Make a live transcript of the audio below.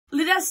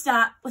better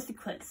start with the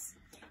quiz.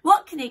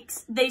 What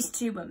connects these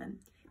two women?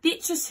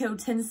 Beatrice Hill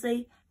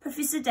Tinsley,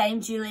 Professor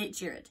Dame Juliet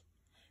Gerard.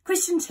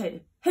 Question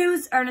 2. Who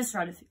was Ernest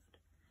Rutherford?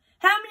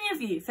 How many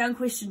of you found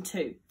question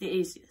 2 the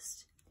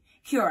easiest?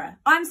 Kia ora,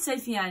 I'm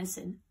Sophie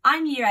Ineson.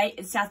 I'm Year 8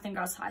 at Southland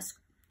Girls High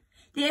School.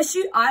 The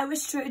issue I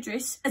wish to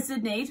address is the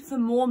need for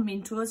more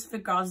mentors for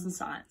girls in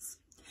science.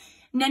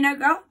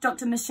 Nanogirl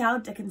Dr. Michelle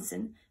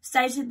Dickinson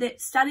stated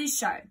that studies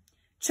show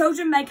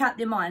children make up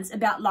their minds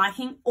about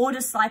liking or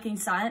disliking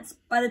science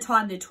by the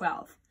time they're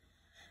 12.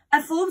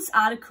 A Forbes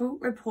article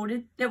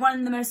reported that one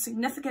of the most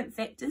significant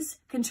factors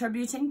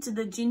contributing to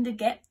the gender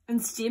gap in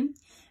STEM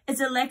is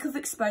a lack of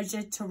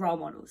exposure to role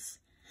models.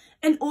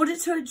 In order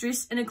to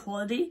address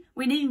inequality,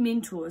 we need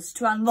mentors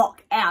to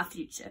unlock our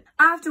future.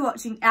 After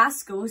watching our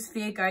school's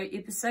Fair Go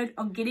episode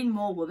on getting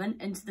more women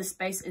into the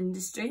space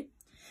industry,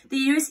 the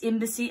US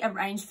Embassy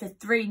arranged for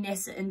 3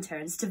 NASA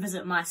interns to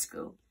visit my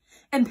school.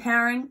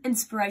 Empowering,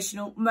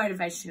 inspirational,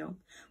 motivational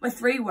were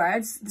 3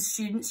 words the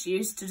students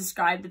used to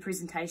describe the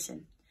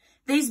presentation.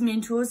 These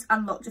mentors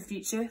unlocked a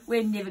future we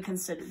had never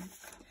considered.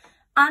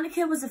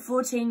 Annika was a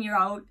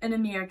 14-year-old in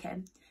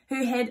America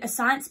who had a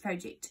science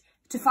project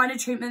to find a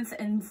treatment for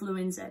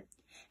influenza.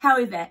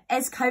 However,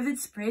 as COVID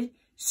spread,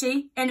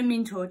 she and a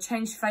mentor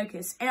changed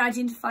focus and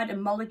identified a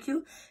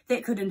molecule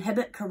that could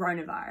inhibit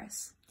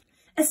coronavirus.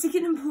 A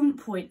second important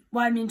point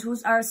why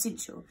mentors are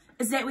essential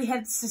is that we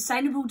have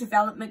sustainable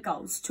development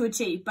goals to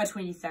achieve by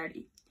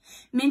 2030.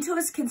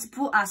 Mentors can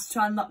support us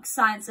to unlock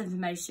science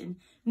information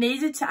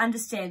needed to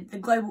understand the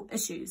global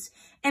issues,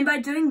 and by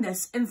doing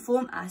this,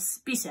 inform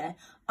us better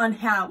on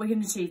how we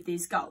can achieve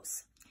these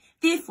goals.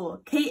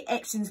 Therefore, key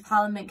actions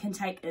Parliament can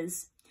take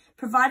is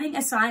providing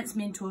a science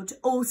mentor to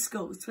all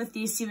schools with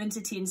their 7 to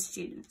 10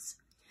 students.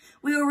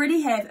 We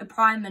already have a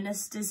Prime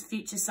Minister's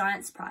Future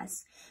Science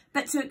Prize,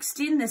 but to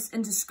extend this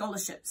into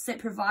scholarships that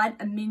provide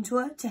a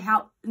mentor to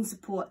help and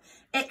support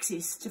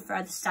access to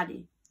further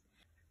study.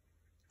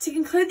 To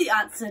conclude, the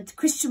answer to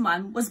question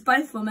 1 was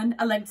both women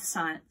are linked to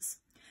science.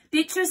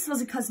 Beatrice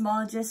was a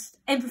cosmologist,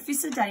 and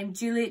Professor Dame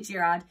Juliet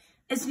Gerard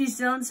is New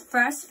Zealand's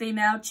first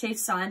female chief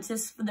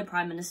scientist for the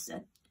Prime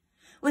Minister.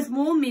 With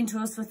more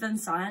mentors within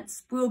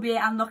science, we will be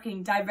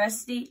unlocking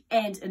diversity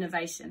and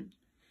innovation.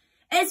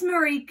 As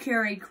Marie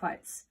Curie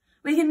quotes,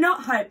 "We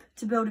cannot hope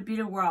to build a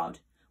better world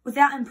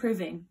without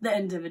improving the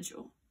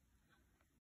individual."